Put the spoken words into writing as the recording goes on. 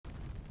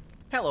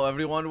Hello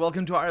everyone,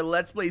 welcome to our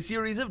Let's Play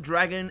series of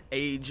Dragon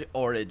Age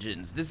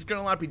Origins. This is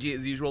Colonel RPG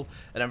as usual,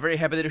 and I'm very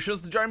happy that it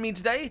chose to join me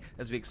today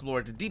as we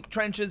explore the deep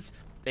trenches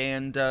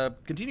and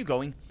continue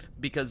going,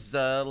 because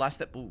last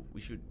step... Ooh,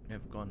 we should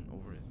have gone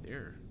over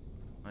there.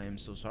 I am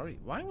so sorry.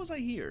 Why was I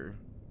here?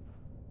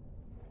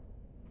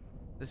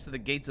 This is the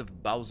gates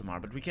of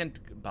Bausamar, but we can't...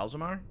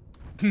 Bausamar?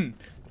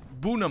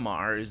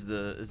 Bunamar is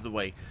the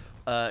way,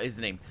 is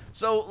the name.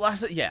 So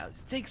last... Yeah,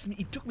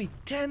 it took me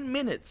 10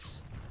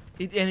 minutes.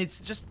 And it's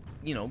just...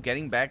 you know,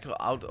 getting back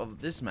out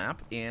of this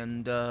map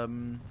and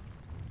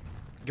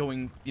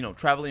going, you know,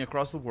 traveling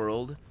across the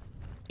world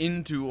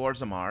into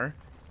Orzammar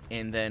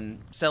and then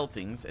sell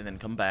things and then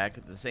come back.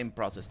 The same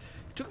process.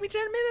 It took me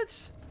 10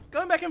 minutes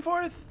going back and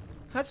forth.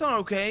 That's not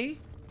okay.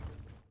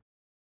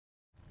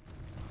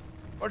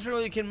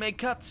 Fortunately, you can make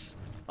cuts.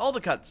 All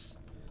the cuts.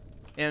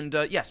 And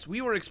yes,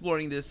 we were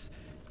exploring this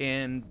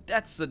and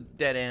that's a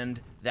dead end.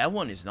 That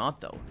one is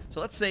not, though.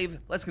 So let's save.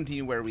 Let's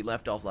continue where we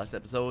left off last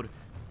episode.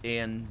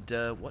 And,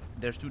 what?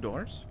 There's two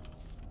doors?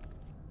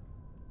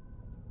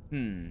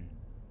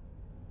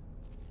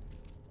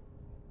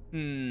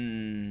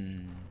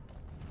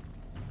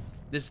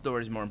 This door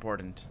is more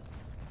important.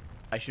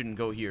 I shouldn't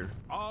go here.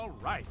 All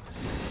right.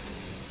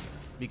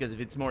 Because if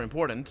it's more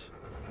important,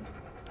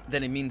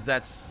 then it means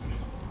that's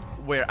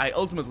where I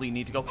ultimately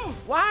need to go.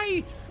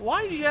 Why?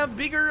 Why do you have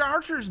bigger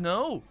archers?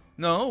 No.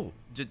 No.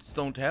 Just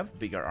don't have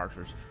bigger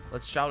archers.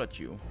 Let's shout at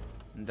you.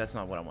 That's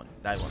not what I want.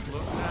 I want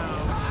this.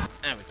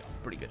 There we go.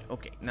 Pretty good.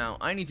 Okay, now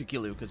I need to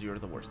kill you because you're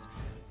the worst.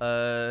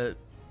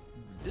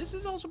 This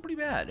is also pretty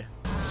bad.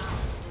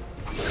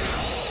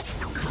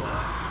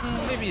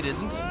 Maybe it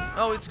isn't.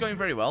 Oh, it's going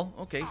very well.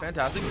 Okay,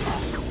 fantastic.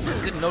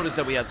 Didn't notice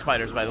that we had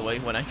spiders, by the way,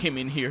 when I came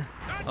in here.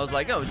 I was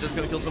like, oh, it's just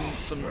gonna kill some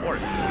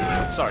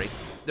orcs. Sorry,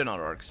 they're not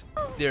orcs.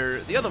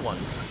 They're the other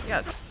ones.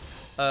 Yes.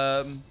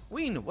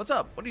 Ween, what's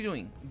up? What are you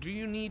doing? Do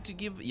you need to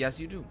give... Yes,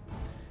 you do.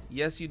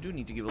 Yes, you do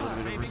need to give a little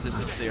bit of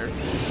resistance there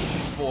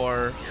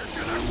for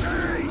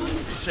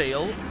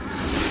Shale.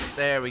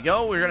 There we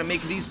go. We're gonna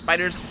make these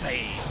spiders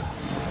pay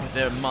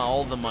them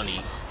all the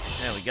money.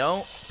 There we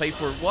go. Pay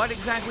for what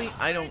exactly?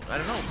 I don't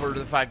know. For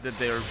the fact that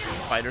they're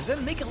spiders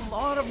that make a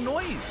lot of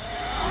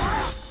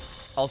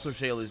noise. Also,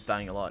 Shale is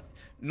dying a lot.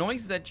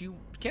 Noise that you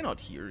cannot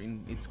hear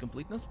in its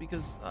completeness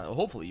because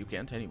hopefully you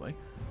can't anyway.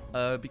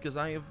 Because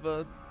I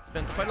have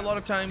spent quite a lot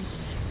of time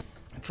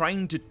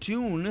trying to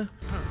tune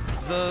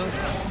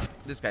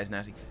this guy's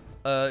nasty.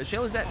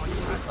 Shale is that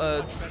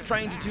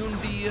trying to tune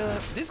the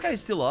this guy's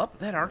still up.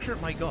 That archer,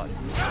 my god.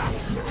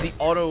 The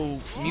auto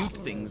mute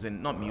things,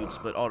 and not mutes,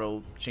 but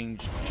auto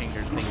changer things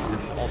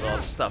and all the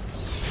other stuff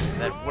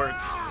that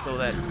works so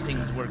that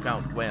things work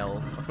out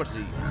well. Of course,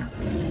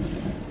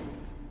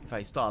 if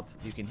I stop,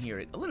 you can hear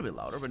it a little bit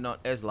louder, but not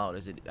as loud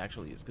as it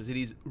actually is, because it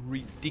is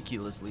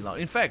ridiculously loud.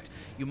 In fact,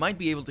 you might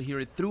be able to hear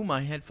it through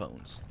my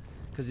headphones,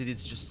 because it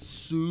is just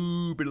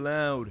super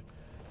loud.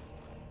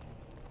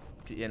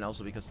 And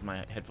also because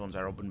my headphones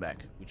are open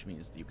back, which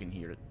means you can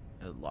hear it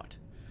a lot.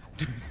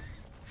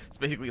 It's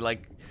basically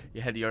like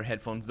you had your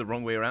headphones the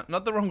wrong way around.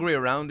 Not the wrong way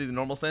around in the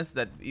normal sense,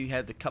 that you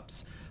had the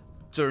cups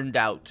turned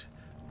out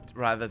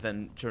rather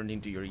than turned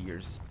into your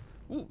ears.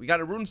 Ooh, we got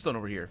a runestone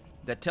over here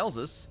that tells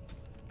us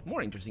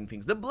more interesting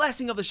things. The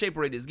blessing of the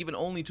Shaperate is given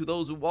only to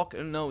those who walk...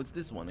 No, it's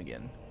this one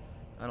again.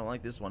 I don't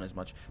like this one as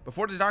much.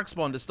 Before the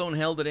Darkspawn, the stone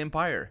held an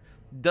empire.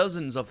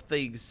 Dozens of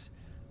Thags,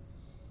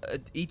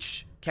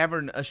 each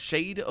cavern a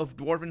shade of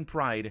dwarven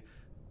pride.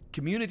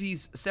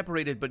 Communities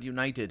separated but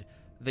united.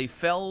 They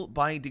fell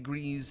by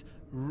degrees.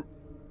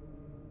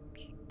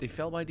 They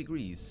fell by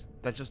degrees.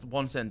 That's just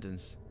one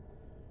sentence.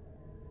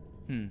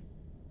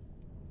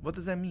 What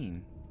does that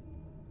mean?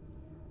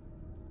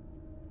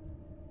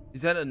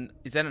 Is that an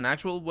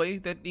actual way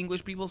that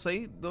English people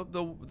say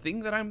the thing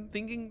that I'm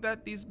thinking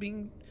that is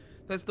being...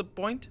 That's the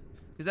point?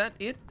 Is that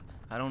it?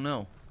 I don't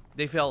know.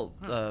 They fell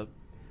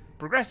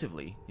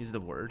progressively is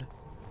the word,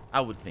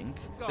 I would think.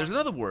 There's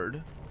another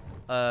word,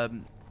 but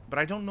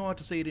I don't know how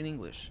to say it in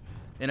English.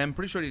 And I'm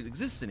pretty sure it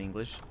exists in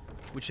English,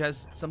 which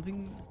has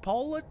something...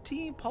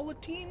 Palatine?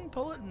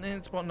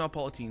 It's not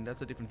Palatine.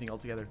 That's a different thing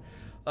altogether.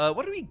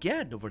 What do we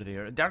get over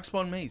there? A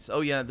Darkspawn mace. Oh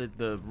yeah,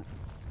 the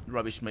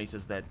rubbish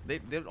maces that...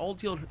 They're all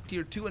tier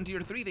 2 and tier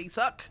 3. They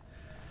suck.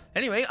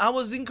 Anyway, I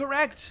was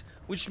incorrect,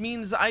 which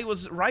means I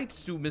was right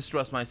to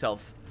mistrust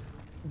myself.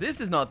 This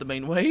is not the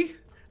main way.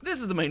 This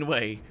is the main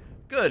way.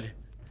 Good.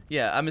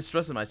 Yeah, I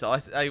mistrusted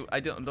myself. I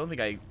don't think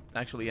I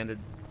actually ended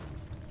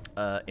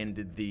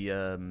the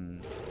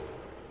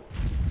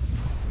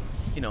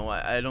you know,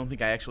 I don't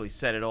think I actually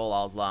said it all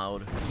out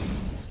loud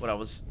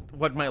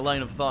what my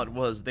line of thought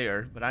was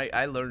there, but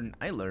I learn.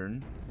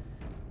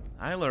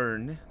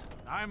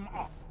 I'm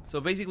off.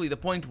 So basically the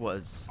point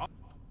was,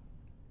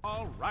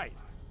 All right.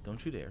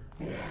 Don't you dare.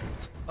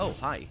 Oh,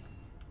 hi.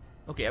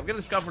 Okay, I'm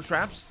gonna scout for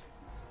traps.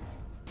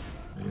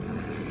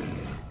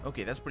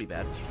 Okay, that's pretty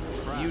bad.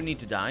 You need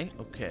to die.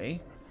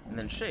 Okay. And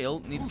then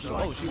Shale needs to...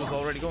 Oh, she was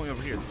already going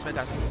over here. This is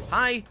fantastic.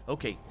 Hi!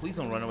 Okay, please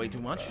don't run away too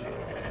much.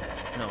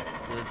 No,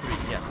 the 3,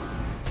 yes.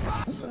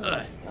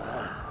 Ugh.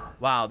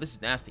 Wow, this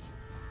is nasty.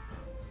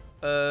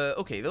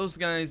 Okay, those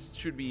guys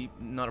should be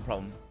not a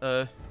problem.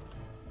 Let's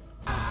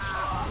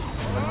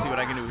see what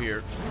I can do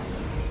here.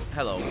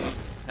 Hello.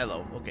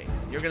 Hello. Okay,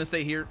 you're gonna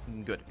stay here.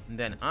 Good. And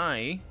then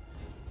I'm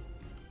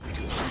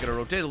gonna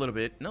rotate a little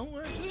bit. No,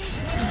 actually.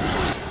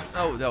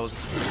 Oh, that was a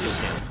kill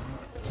cam.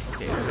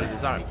 Okay, I'm gonna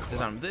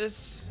disarm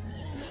this.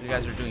 You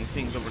guys are doing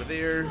things over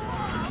there.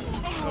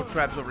 No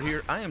traps over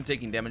here. I am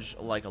taking damage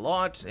like a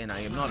lot, and I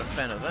am not a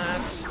fan of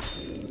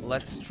that.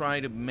 Let's try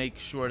to make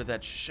sure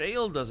that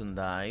Shale doesn't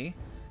die.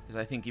 Because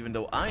I think even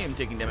though I am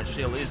taking damage,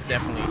 Shale is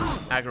definitely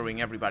aggroing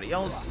everybody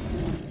else.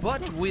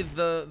 But with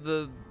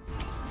the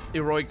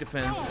heroic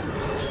defense,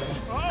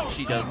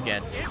 she does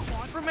get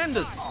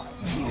tremendous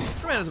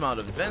amount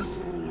of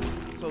defense.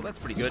 So that's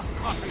pretty good.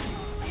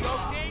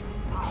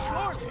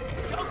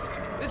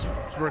 This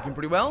is working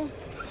pretty well.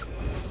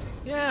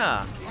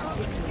 Yeah.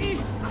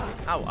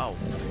 Ow, ow.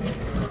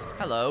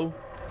 Hello.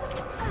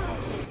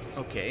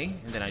 Okay,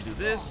 and then I do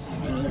this.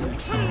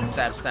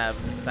 Stab, stab,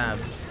 stab,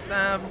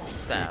 stab,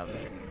 stab.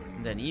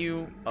 And then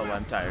you. Oh,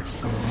 I'm tired.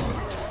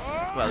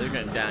 Well, you're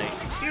gonna die.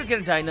 You're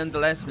gonna die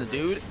nonetheless, my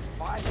dude.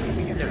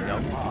 There we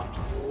go.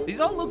 These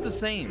all look the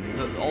same.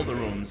 All the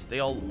rooms. They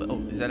all. Oh,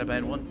 is that a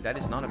bad one? That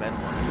is not a bad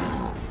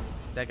one.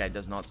 That guy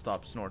does not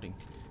stop snorting.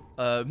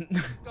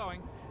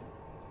 Going.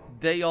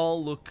 They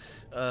all look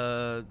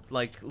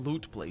like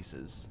loot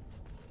places.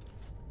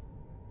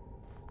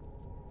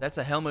 That's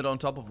a helmet on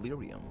top of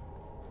lyrium.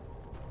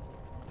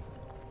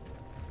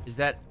 Was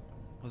that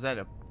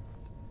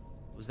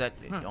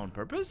on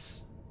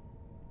purpose?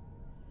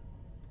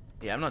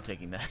 Yeah, I'm not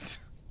taking that.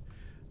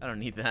 I don't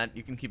need that.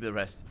 You can keep the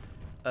rest.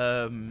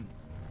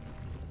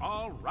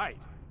 All right.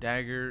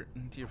 Dagger,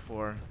 tier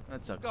 4.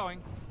 That sucks.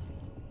 Going.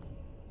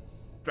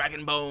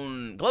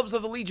 Dragonbone, Gloves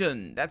of the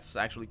Legion. That's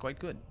actually quite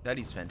good. That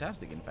is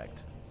fantastic, in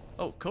fact.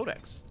 Oh,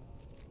 Codex.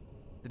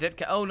 The dead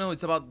cat. Oh no,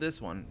 it's about this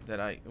one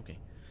that I. Okay.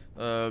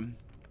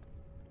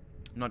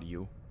 Not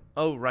you.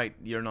 Oh right,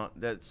 you're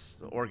not. That's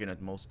Organ at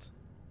most.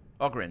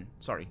 Ogren,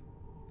 sorry.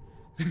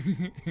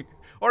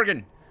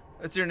 Organ.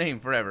 That's your name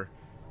forever.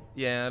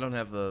 Yeah, I don't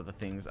have the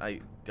things. I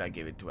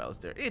gave it to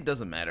Alistair. It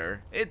doesn't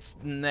matter. It's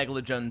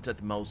negligent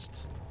at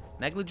most.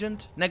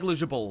 Negligent?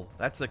 Negligible.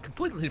 That's a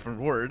completely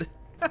different word.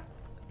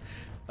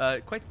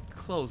 Quite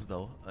close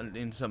though,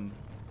 in some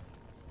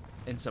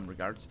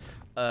regards.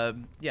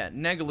 Yeah,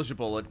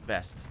 negligible at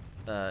best.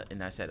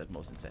 And I said at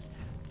most instead.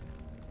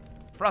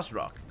 Frost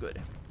Rock, good.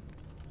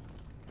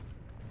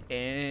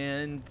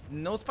 And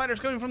no spiders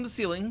coming from the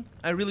ceiling.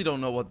 I really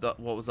don't know what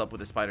was up with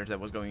the spiders that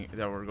were going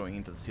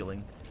into the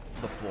ceiling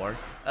before.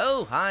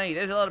 Oh, hi!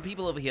 There's a lot of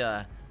people over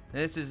here.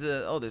 This is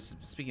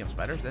speaking of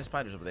spiders, there's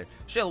spiders over there.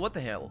 Shale, what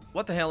the hell?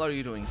 What the hell are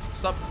you doing?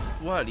 Stop!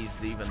 What is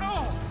the even?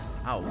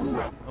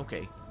 Ow.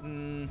 Okay.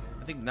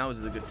 I think now is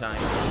the good time.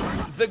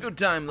 The good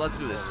time. Let's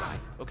do this.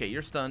 Okay,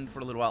 you're stunned for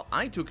a little while.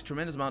 I took a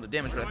tremendous amount of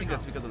damage, but I think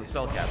that's because of the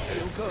spell caster.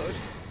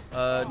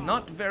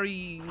 Not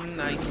very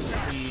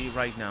nicely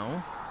right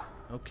now.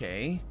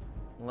 Okay.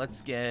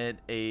 Let's get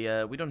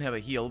a... we don't have a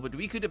heal, but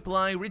we could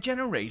apply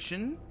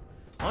regeneration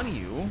on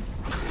you.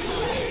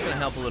 It's gonna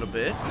help a little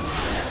bit.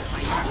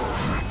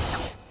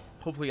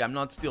 Hopefully I'm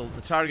not still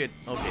the target.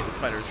 Okay, the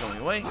spider is going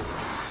away.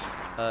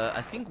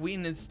 I think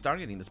Wynn is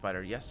targeting the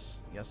spider. Yes,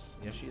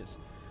 she is.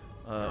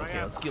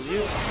 Okay, let's kill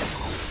you.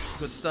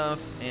 Good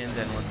stuff. And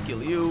then let's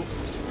kill you.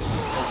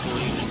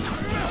 Hopefully.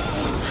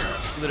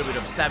 A little bit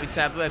of stabby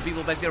stab. We have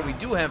people back there. We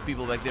do have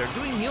people back there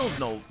doing heals,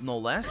 no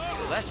less.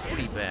 So that's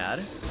pretty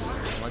bad.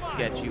 Let's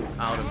get you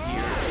out of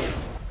here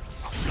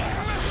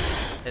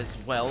as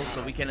well,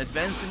 so we can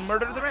advance and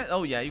murder the rest.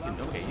 Oh yeah, you can.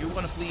 Okay, you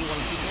want to flee? You want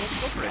to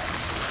go for it?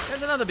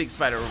 There's another big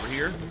spider over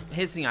here,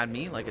 hissing at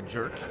me like a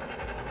jerk.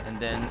 And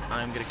then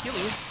I'm gonna kill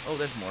you. Oh,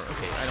 there's more.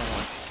 Okay, I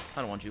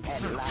don't want you.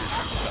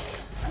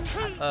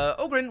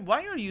 Ogren,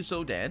 why are you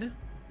so dead?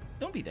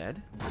 Don't be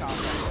dead.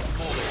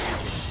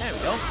 There we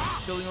go.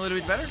 Feeling a little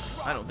bit better?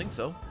 I don't think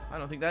so. I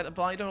don't think that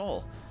applied at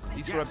all.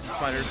 These corrupted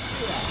spiders.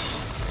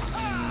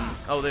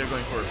 Oh, they're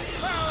going for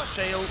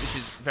Shale, which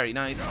is very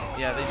nice.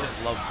 Yeah, they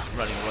just love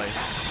running away.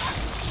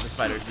 The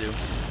spiders do.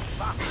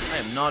 I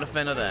am not a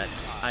fan of that.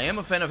 I am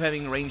a fan of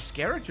having ranged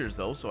characters,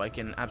 though, so I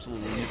can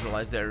absolutely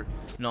neutralize their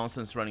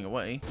nonsense running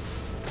away.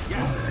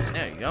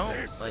 There you go.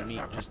 Let me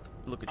just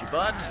look at your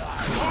butt.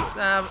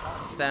 Stab,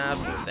 stab,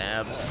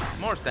 stab.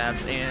 More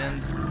stabs,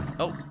 and...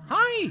 Oh,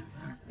 hi!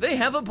 They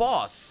have a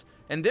boss.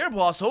 And their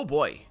boss, oh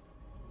boy.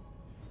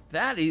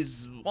 That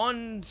is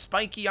one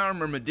spiky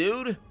armor, my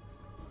dude.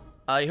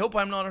 I hope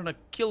I'm not on a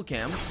kill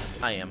cam.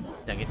 I am.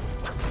 Dang it.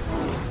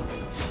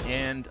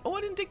 And... Oh,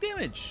 I didn't take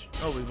damage.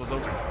 Oh, it was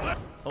over.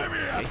 Oh,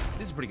 okay.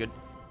 This is pretty good.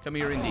 Come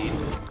here, indeed.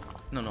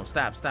 No,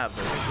 stab.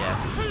 Yes.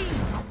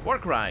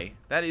 Warcry.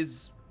 That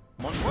is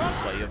one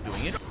way of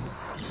doing it.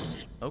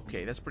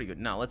 Okay, that's pretty good.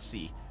 Now, let's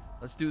see.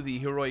 Let's do the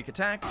heroic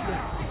attack.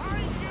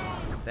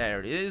 There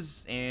it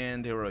is.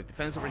 And heroic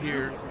defense over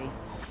here.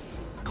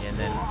 And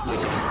then...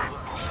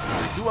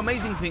 do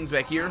amazing things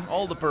back here.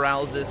 All the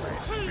paralysis.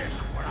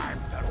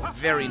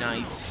 Very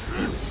nice.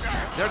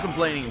 They're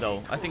complaining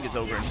though. I think it's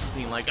Ogryn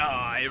being like, oh,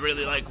 I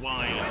really like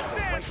wine.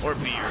 Or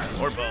beer.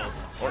 Or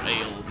both. Or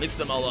ale. Mix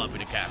them all up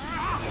in a cask.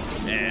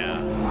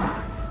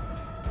 Yeah.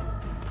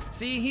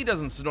 See, he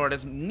doesn't snort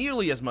as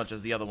nearly as much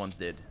as the other ones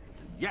did.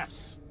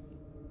 Yes.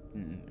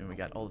 And we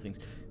got all the things.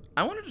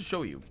 I wanted to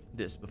show you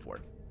this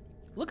before.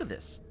 Look at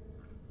this.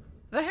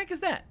 The heck is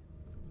that?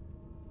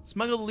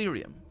 Smuggled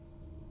lyrium.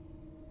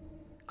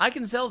 I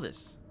can sell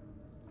this.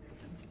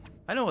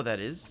 I know what that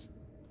is.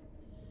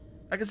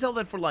 I can sell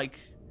that for like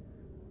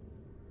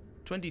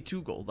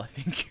 22 gold, I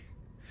think.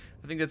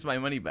 I think that's my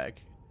money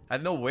back. I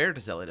know where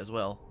to sell it as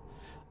well.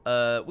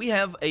 We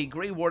have a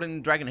Grey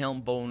Warden, Dragon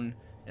Helm Bone,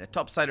 and a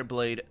Topsider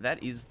Blade.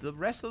 That is the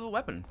rest of the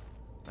weapon,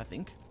 I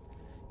think.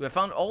 We have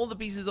found all the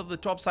pieces of the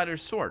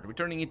Topsider's sword.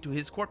 Returning it to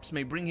his corpse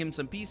may bring him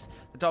some peace.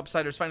 The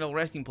Topsider's final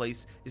resting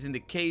place is in the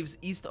caves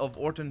east of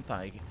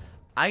Ortenthig.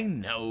 I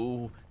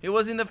know. It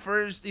was in the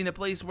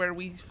place where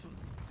we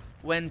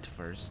went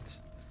first.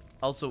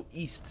 Also,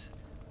 east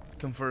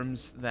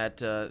confirms that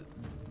the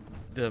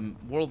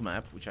world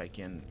map, which I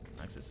can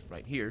access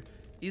right here,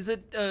 is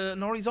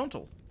an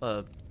horizontal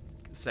cut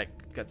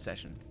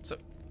section. So,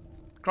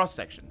 cross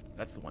section.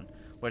 That's the one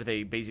where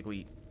they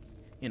basically,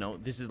 you know,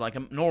 this is like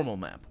a normal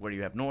map where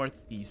you have north,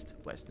 east,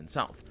 west, and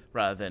south,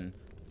 rather than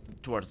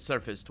towards the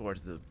surface,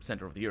 towards the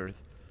center of the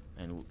earth,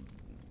 and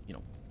you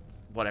know,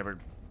 whatever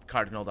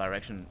cardinal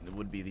direction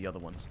would be the other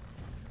ones.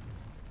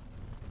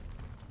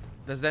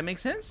 Does that make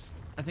sense?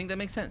 I think that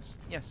makes sense.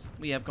 Yes,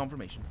 we have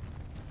confirmation.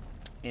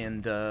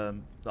 And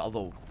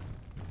although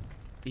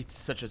it's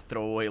such a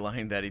throwaway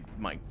line that it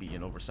might be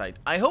an oversight,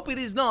 I hope it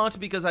is not,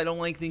 because I don't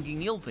like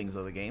thinking ill things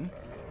of the game,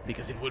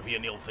 because it would be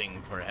an ill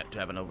thing for to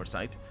have an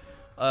oversight.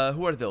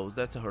 Who are those?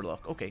 That's a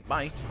Hurlock. Okay,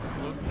 bye.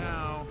 Look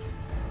now.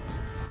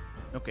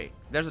 Okay,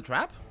 there's a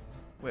trap?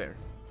 Where?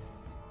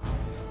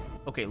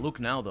 Okay, look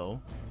now, though.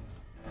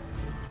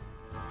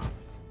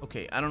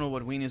 Okay, I don't know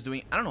what Ween is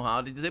doing. I don't know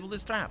how to disable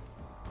this trap.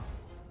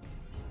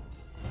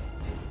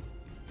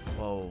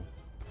 Whoa.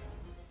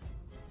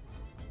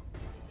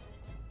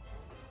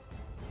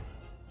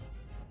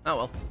 Oh,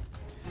 well.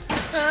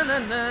 Na, na,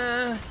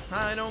 na.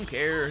 I don't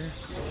care.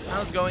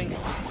 How's it going?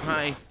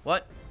 Hi.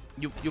 What?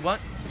 You what?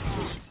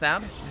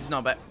 Stab? This is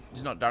not bad. This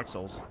is not Dark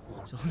Souls.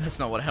 So that's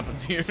not what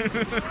happens here.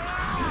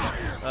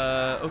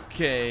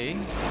 Okay.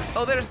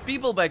 Oh, there's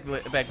people back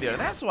there.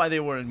 That's why they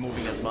weren't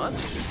moving as much.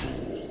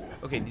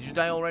 Okay, did you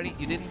die already?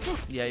 You didn't?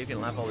 Yeah, you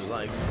can laugh all you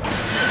like.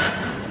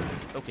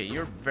 Okay,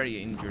 you're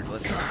very injured.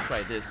 Let's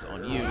try this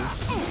on you.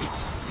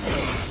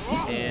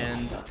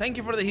 And thank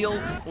you for the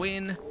heal,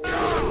 Ween.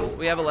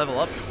 We have a level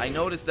up. I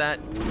noticed that.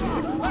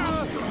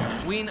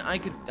 Ween, I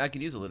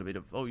could use a little bit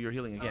of... Oh, you're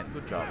healing again.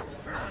 Good job.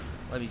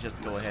 Let me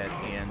just go ahead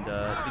and...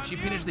 did she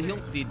finish the heal?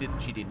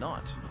 She did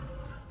not.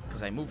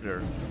 Because I moved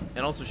her.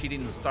 And also, she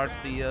didn't start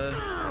the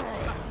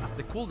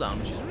cooldown,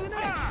 which is really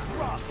nice.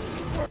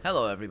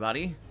 Hello,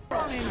 everybody.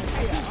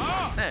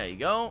 There you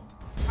go.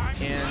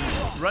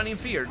 And run in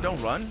fear.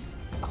 Don't run.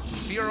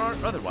 Fear or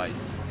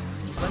otherwise.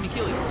 Just let me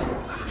kill you.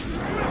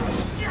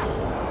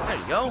 There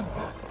you go.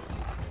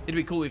 It'd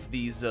be cool if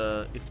these,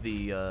 I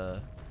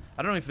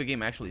don't know if the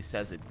game actually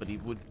says it, but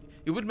it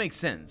would make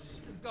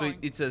sense. So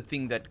it's a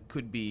thing that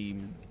could be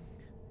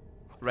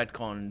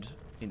retconned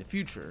in the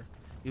future.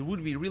 It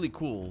would be really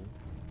cool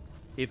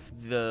if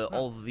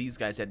all of these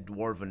guys had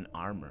dwarven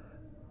armor.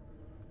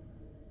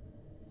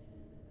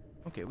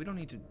 Okay, we don't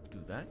need to do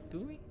that, do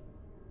we?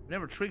 We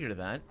never triggered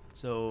that,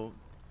 so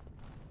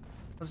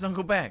let's not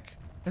go back.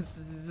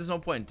 There's no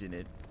point in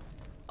it.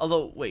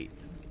 Although, wait,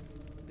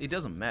 it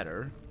doesn't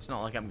matter. It's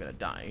not like I'm gonna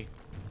die,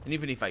 and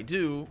even if I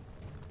do,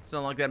 it's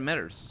not like that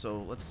matters.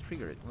 So let's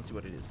trigger it. Let's see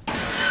what it is.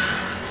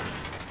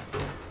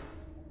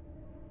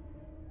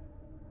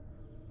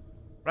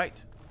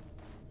 Right.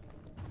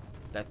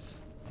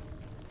 That's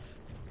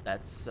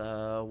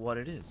what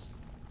it is.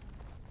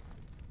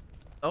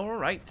 All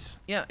right.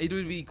 Yeah, it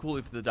would be cool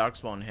if the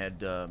Darkspawn had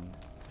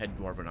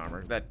dwarven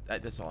armor.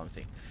 That's all I'm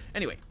saying.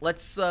 Anyway,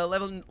 let's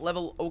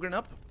level Ogryn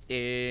up,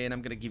 and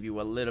I'm gonna give you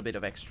a little bit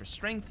of extra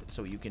strength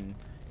so you can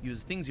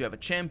use things. You have a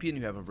champion,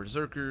 you have a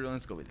berserker.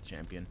 Let's go with the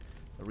champion.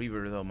 A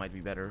reaver though might be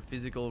better.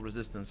 Physical,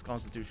 resistance,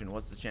 constitution.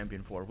 What's the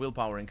champion for?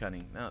 Willpower and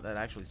cunning. No, that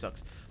actually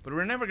sucks. But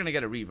we're never gonna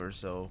get a reaver,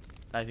 so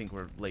I think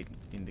we're late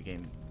in the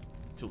game.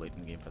 Too late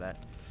in the game for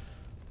that.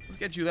 Let's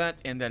get you that,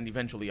 and then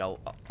eventually I'll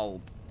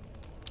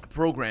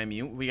program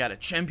you. We got a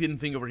champion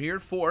thing over here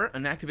for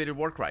an activated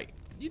Warcry.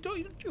 You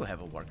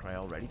have a Warcry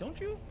already, don't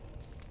you?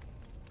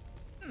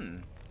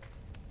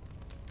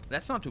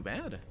 That's not too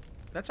bad.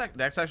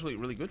 That's actually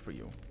really good for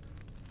you.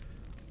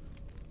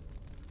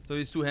 So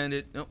he's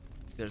two-handed. Nope.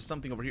 There's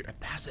something over here. A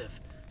passive.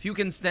 Few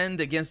can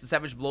stand against the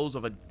savage blows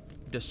of a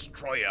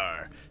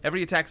destroyer.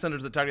 Every attack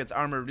centers the target's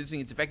armor, reducing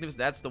its effectiveness.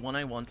 That's the one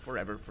I want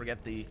forever.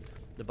 Forget the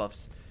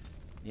buffs.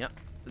 Yeah,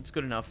 that's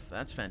good enough.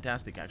 That's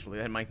fantastic, actually.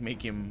 That might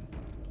make him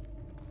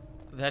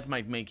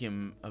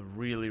a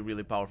really,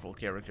 really powerful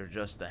character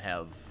just to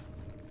have.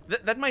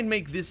 That might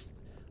make this.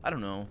 I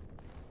don't know.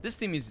 This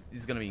team is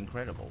gonna be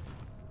incredible.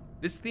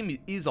 This team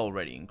is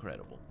already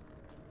incredible.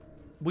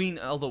 Ween,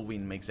 although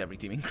Ween makes every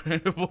team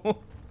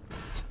incredible.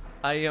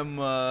 I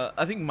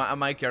think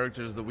my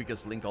character is the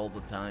weakest link all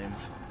the time.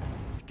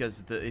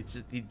 Because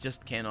he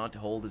just cannot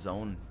hold his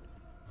own.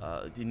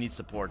 He needs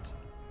support.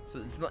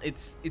 So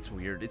it's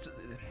weird. It's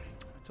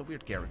a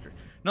weird character.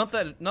 Not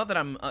that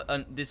I'm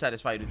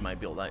dissatisfied with my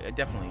build. I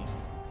definitely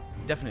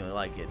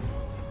like it.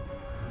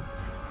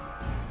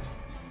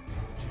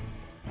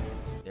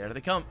 There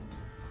they come.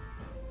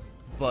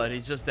 But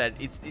it's just that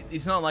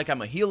it's not like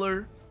I'm a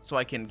healer, so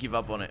I can give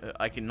up on it.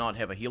 I cannot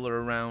have a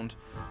healer around,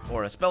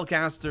 or a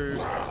spellcaster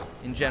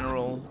in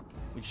general,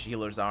 which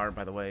healers are,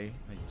 by the way.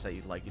 I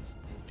say like it's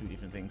two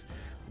different things.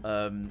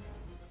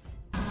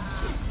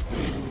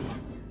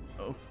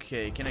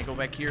 Okay, can I go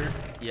back here?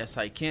 Yes,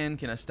 I can.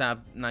 Can I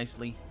stab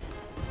nicely?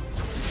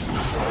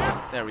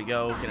 There we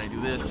go. Can I do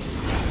this?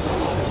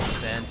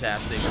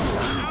 Fantastic.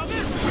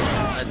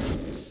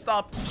 Let's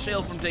stop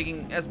Shale from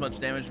taking as much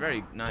damage.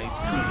 Very nice.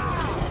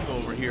 Let's go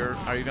over here.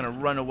 Are you gonna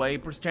run away,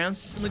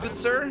 perchance, my good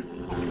sir?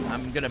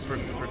 I'm gonna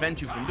prevent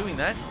you from doing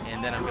that,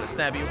 and then I'm gonna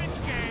stab you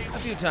a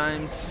few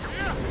times.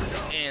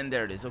 And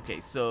there it is. Okay,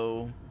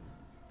 so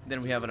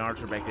then we have an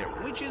archer back there,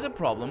 which is a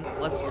problem.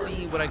 Let's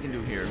see what I can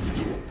do here.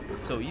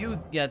 So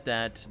you get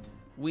that.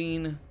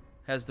 Ween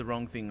has the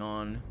wrong thing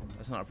on.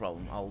 That's not a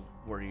problem. I'll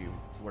worry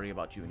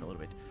about you in a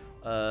little bit.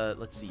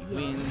 Let's see.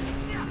 Ween.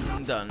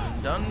 Done.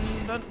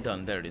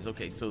 There it is.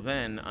 Okay, so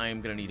then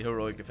I'm gonna need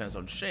heroic defense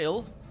on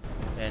Shale.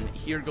 And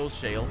here goes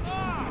Shale.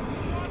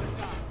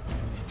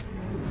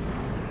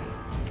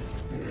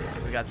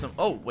 We got some...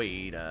 Oh,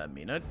 wait a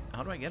minute.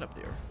 How do I get up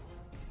there?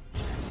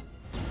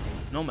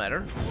 No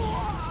matter.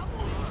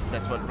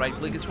 That's what right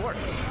click is for.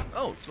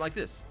 Oh, it's like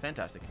this.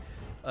 Fantastic.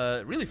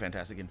 Really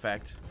fantastic, in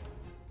fact.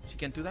 She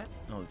can't do that?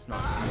 No, it's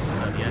not.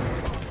 Not yet.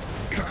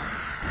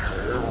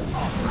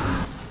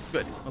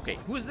 Good. Okay,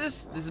 who is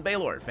this? This is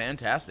Balor.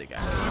 Fantastic.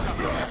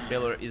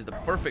 Balor is the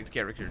perfect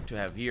character to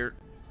have here.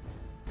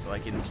 So I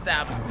can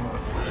stab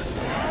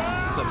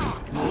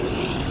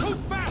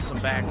some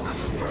backs.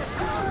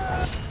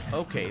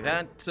 Okay,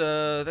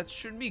 that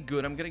should be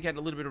good. I'm gonna get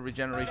a little bit of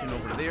regeneration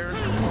over there.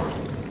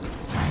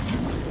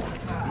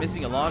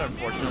 Missing a lot,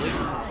 unfortunately.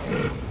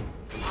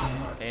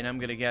 And I'm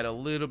gonna get a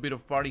little bit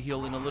of party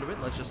heal in a little bit.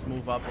 Let's just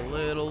move up a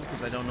little,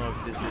 because I don't know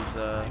if this is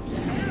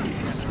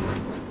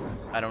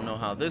I don't know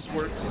how this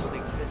works.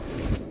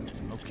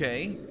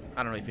 Okay.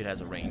 I don't know if it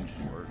has a range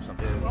or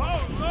something.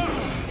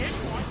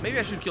 Maybe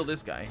I should kill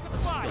this guy.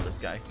 Let's kill this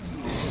guy.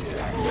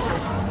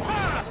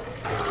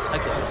 I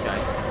killed this guy.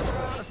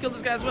 Let's kill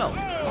this guy as well.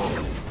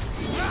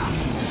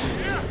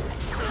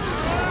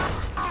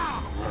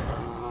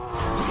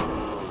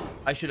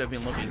 I should have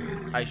been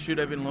looking. I should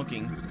have been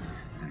looking.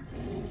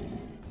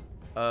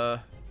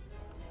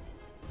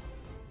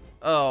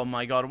 Oh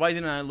my god, why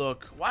didn't I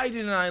look? Why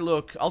didn't I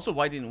look? Also,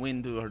 why didn't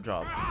Win do her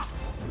job?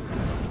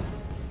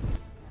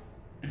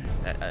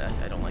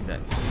 I don't like that.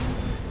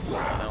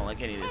 I don't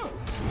like any of this.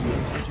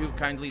 Would you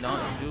kindly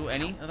not do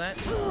any of that?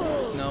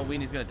 No,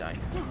 Winnie's gonna die.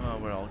 Oh,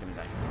 we're all gonna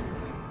die.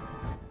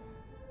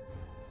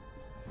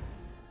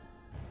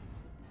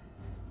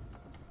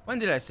 When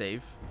did I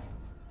save?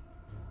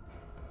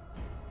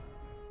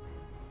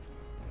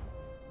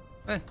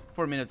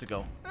 4 minutes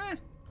ago.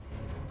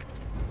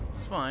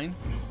 It's fine.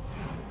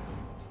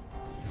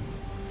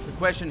 The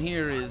question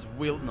here is,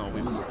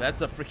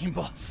 that's a freaking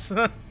boss.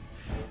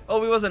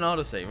 Oh, it was an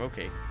autosave.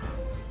 Okay.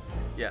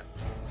 Yeah.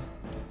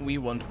 We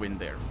won't win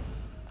there.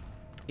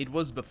 It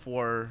was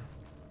before...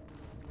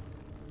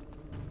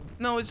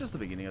 No, it's just the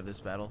beginning of this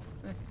battle.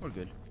 We're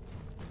good.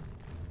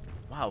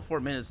 Wow, 4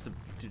 minutes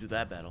to do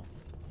that battle.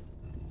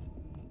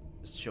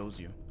 This shows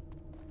you.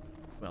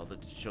 Well, that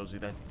shows you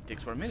that it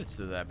takes 4 minutes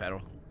to do that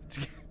battle. To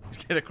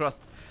get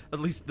across at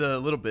least a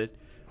little bit.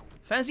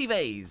 Fancy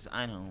vase.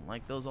 I don't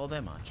like those all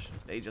that much.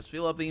 They just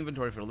fill up the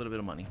inventory for a little bit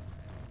of money,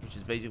 which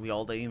is basically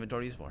all the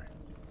inventory is for.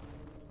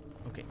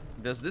 Okay,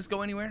 does this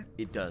go anywhere?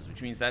 It does,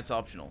 which means that's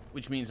optional,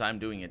 which means I'm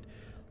doing it.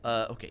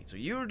 Okay, so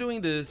you're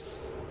doing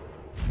this,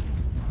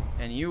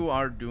 and you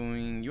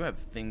have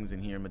things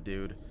in here, my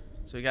dude.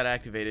 So you gotta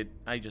activate it.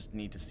 I just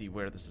need to see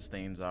where the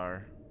sustains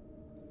are.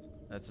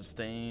 That's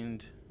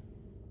sustained.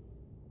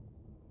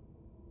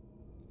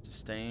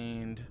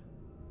 Sustained.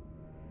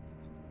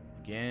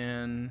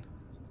 Again.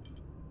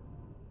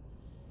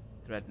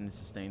 Threatened is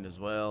sustained as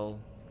well.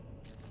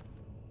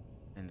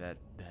 And that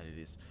it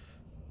is.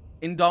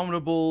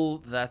 Indomitable,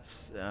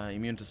 that's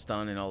immune to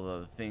stun and all the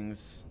other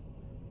things.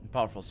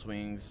 Powerful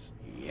swings.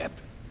 Yep.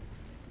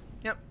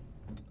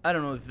 I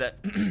don't know if that...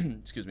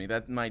 excuse me,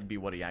 that might be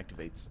what he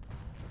activates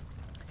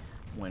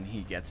when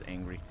he gets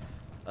angry.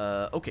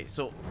 Okay,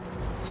 so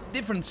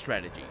different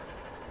strategy.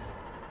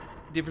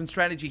 Different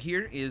strategy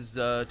here is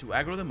to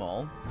aggro them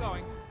all.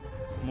 Going.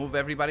 Move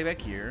everybody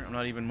back here. I'm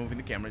not even moving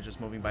the camera,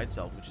 just moving by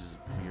itself, which is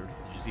weird.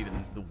 Did you see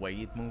the way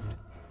it moved?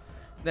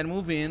 Then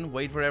move in,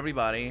 wait for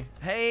everybody.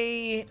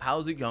 Hey,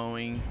 how's it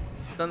going?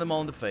 Stun them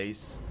all in the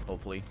face,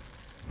 hopefully.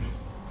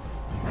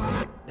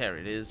 There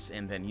it is,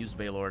 and then use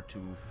Balor to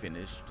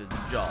finish the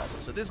job.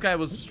 So this guy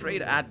was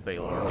straight at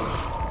Balor.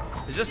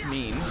 It's just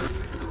mean.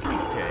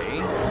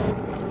 Okay.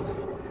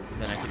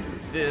 Then I can do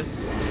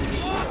this.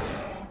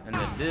 And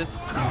then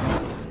this.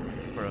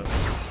 For a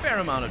fair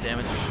amount of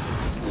damage.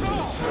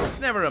 It's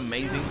never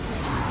amazing.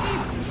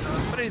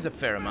 But it is a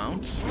fair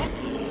amount.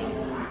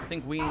 I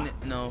think Ween...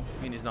 No,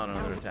 Ween is not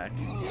another attack.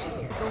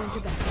 Going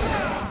to bed.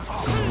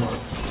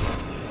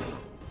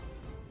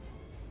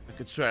 I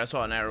could swear I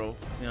saw an arrow.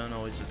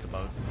 No, it's just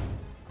about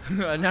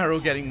an arrow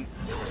getting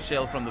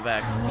shelled from the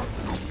back.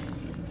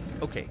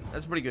 Okay,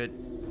 that's pretty good.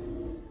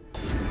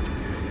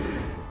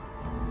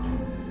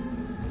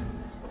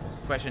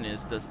 Question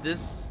is, does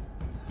this...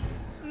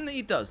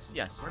 It does,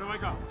 yes. Where do I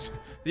go?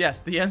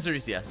 Yes, the answer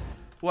is yes.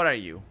 What are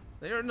you?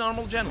 You're a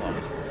normal Genlock.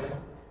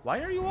 Why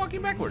are you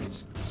walking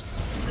backwards?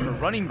 Or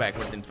running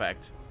backwards, in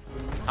fact.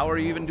 How are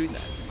you even doing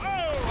that?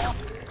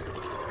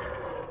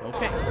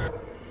 Okay.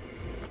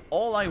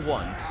 All I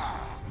want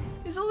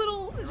is a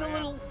little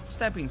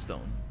stepping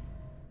stone.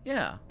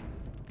 Yeah.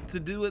 To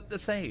do it the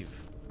save.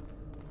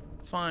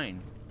 It's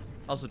fine.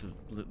 Also to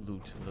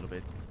loot a little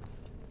bit.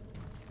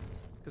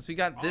 Because we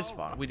got this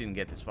far. We didn't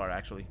get this far,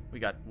 actually. We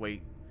got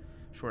way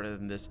shorter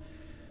than this.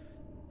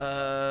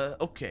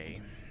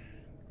 Okay.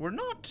 We're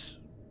not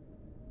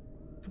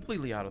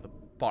completely out of the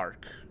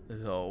park,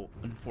 though,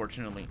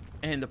 unfortunately.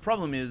 And the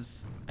problem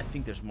is, I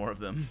think there's more of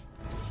them.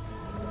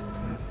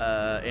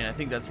 And I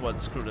think that's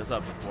what screwed us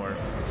up before.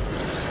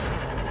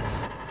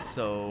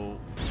 So,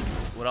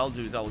 what I'll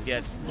do is I'll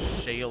get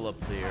Shale up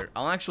there.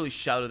 I'll actually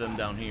shout at them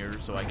down here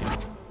so I can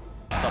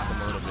stop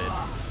them a little bit.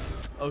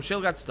 Oh,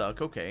 Shale got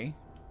stuck. Okay.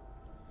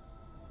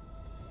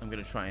 I'm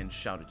gonna try and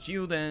shout at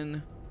you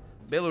then.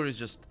 Baylor is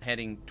just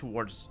heading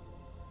towards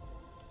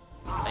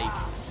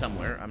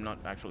somewhere. I'm not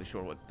actually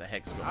sure what the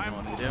heck's going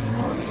on with him.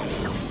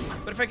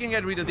 But if I can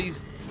get rid of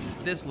this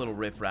little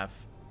riffraff,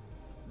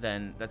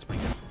 then that's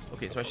pretty good.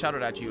 Okay, so I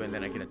shouted at you and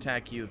then I can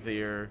attack you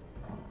there.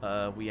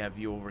 We have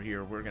you over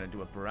here. We're gonna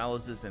do a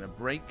paralysis and a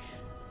break.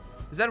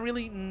 Is that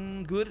really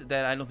good?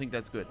 I don't think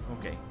that's good.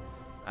 Okay.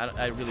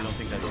 I really don't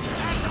think that's good.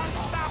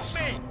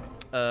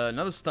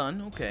 Another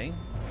stun. Okay.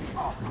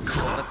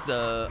 That's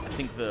I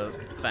think the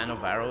fan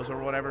of arrows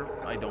or whatever.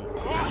 I don't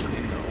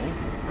actually know.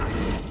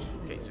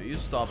 Okay, so you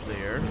stop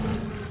there.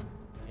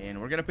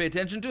 And we're gonna pay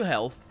attention to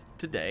health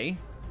today.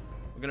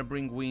 We're gonna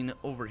bring Ween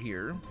over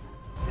here.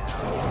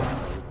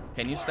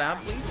 Can you stab,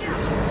 please?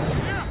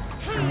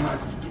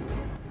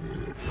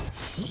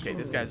 Okay,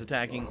 this guy's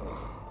attacking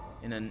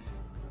in an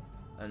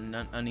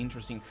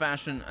uninteresting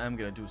fashion. I'm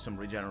gonna do some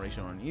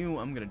regeneration on you.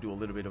 I'm gonna do a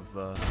little bit of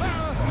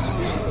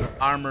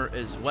armor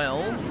as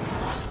well.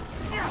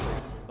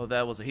 Oh,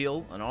 that was a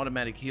heal, an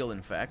automatic heal,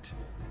 in fact.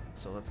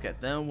 So let's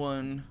get that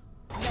one,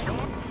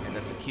 and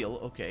that's a kill.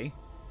 Okay,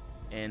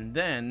 and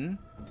then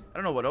I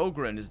don't know what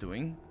Ogren is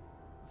doing.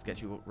 Let's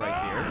get you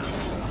right there.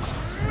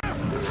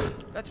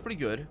 That's pretty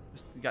good.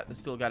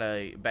 Still got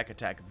a back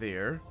attack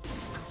there.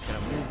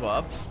 Gonna move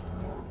up,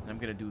 and I'm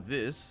gonna do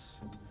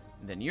this.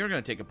 And then you're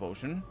gonna take a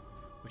potion,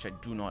 which I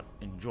do not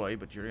enjoy,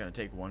 but you're gonna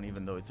take one,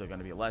 even though it's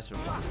gonna be a lesser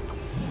one.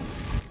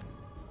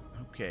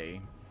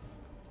 Okay.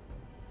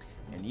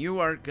 And you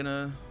are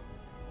gonna...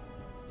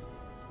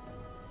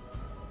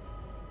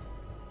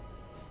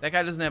 That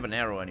guy doesn't have an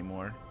arrow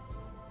anymore.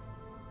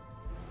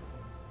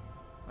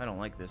 I don't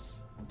like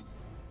this.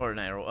 Or an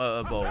arrow,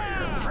 a bow.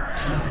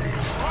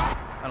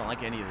 I don't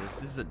like any of this.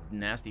 This is a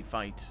nasty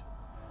fight.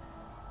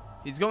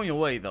 He's going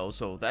away though,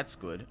 so that's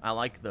good. I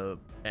like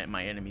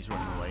my enemies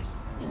running away.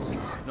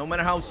 No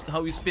matter how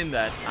you spin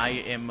that, I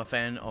am a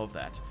fan of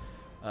that.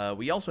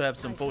 We also have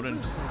some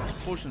potent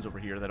potions over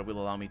here that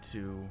will allow me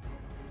to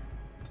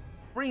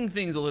bring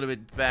things a little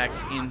bit back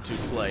into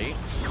play.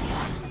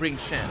 Bring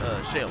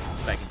Shale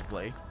back into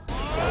play.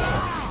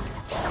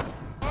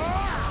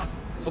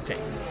 Okay.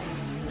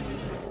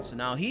 So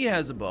now he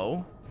has a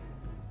bow.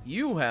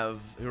 You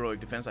have heroic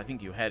defense. I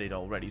think you had it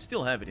already. You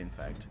still have it, in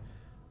fact.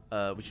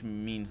 Which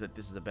means that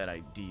this is a bad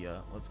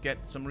idea. Let's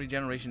get some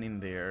regeneration in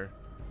there.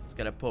 Let's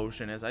get a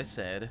potion, as I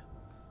said.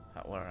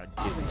 Or I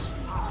didn't.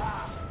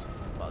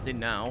 Well, I did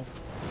now.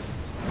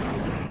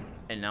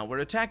 And now we're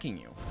attacking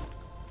you.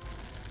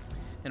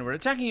 And we're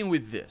attacking you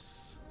with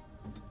this.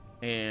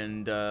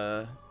 And,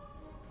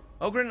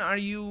 Ogren, are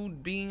you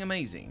being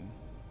amazing?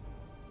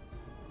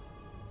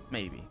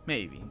 Maybe.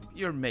 Maybe.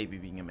 You're maybe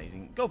being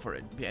amazing. Go for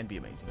it and be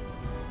amazing.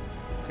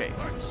 Okay,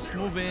 let's just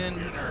move in.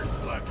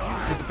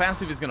 Because the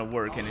passive is going to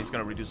work and it's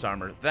going to reduce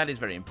armor. That is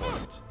very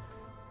important.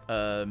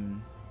 So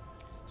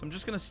I'm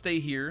just going to stay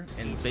here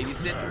and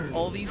babysit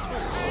all these folks.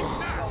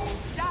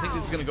 I think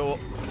this is going to go...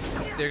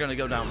 They're going to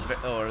go down...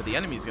 Or the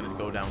enemy is going to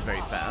go down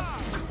very fast.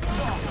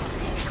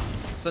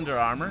 Sunder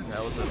armor.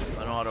 That was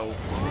an auto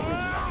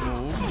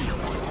move.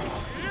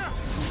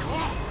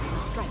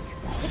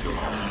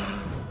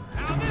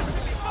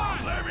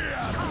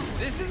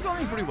 This is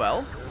going pretty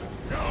well.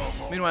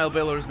 Meanwhile,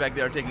 Baylor is back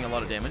there taking a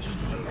lot of damage.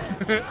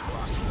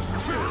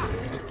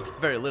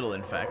 Very little,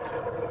 in fact.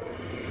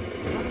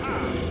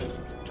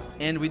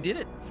 And we did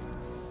it.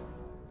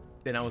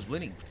 And I was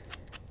bleeding.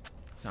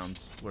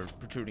 Sounds were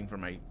protruding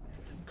from my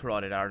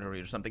carotid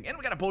artery or something. And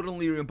we got a potent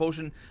Lyrium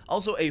potion.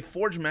 Also a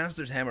Forge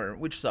Master's Hammer,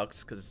 which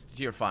sucks because it's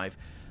tier 5.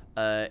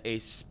 A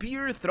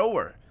Spear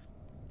Thrower.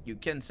 You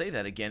can say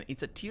that again.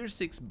 It's a tier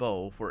 6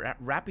 bow for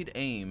rapid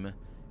aim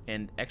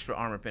and extra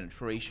armor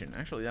penetration.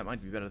 Actually, that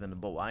might be better than the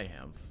bow I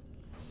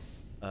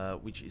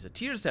have. Which is a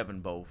tier 7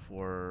 bow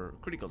for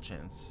critical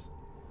chance.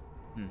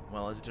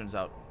 Well, as it turns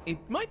out, it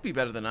might be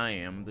better than I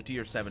am. The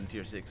tier 7,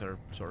 tier 6 are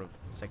sort of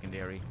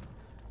secondary.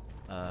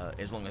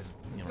 As long as,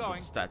 you know, the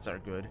stats are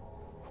good.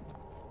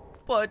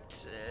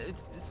 But,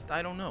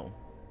 I don't know.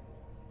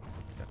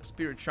 Got a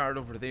spirit shard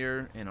over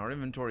there, and our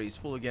inventory is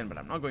full again, but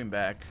I'm not going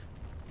back.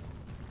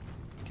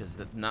 Because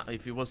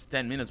if it was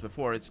 10 minutes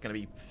before, it's going to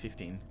be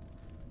 15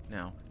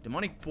 now.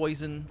 Demonic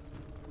poison.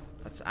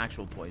 That's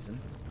actual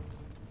poison.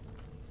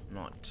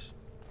 Not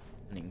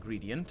an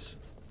ingredient.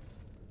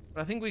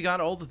 But I think we got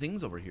all the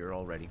things over here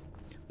already.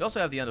 We also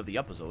have the end of the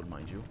episode,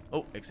 mind you.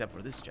 Oh, except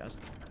for this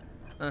chest.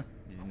 It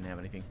didn't have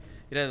anything.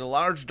 It had a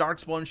large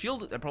Darkspawn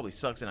shield. That probably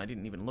sucks, and I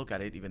didn't even look at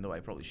it, even though I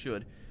probably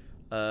should.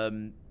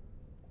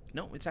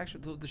 No, it's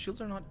actually, the shields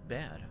are not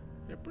bad.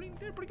 They're pretty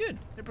good.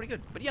 They're pretty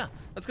good. But yeah,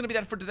 that's going to be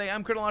that for today.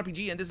 I'm Colonel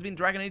RPG, and this has been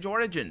Dragon Age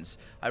Origins.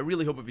 I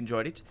really hope you've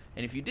enjoyed it.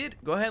 And if you did,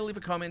 go ahead and leave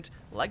a comment,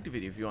 like the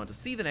video if you want to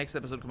see the next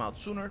episode come out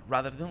sooner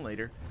rather than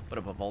later. But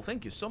above all,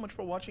 thank you so much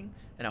for watching,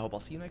 and I hope I'll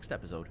see you next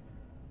episode.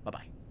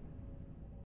 Bye-bye.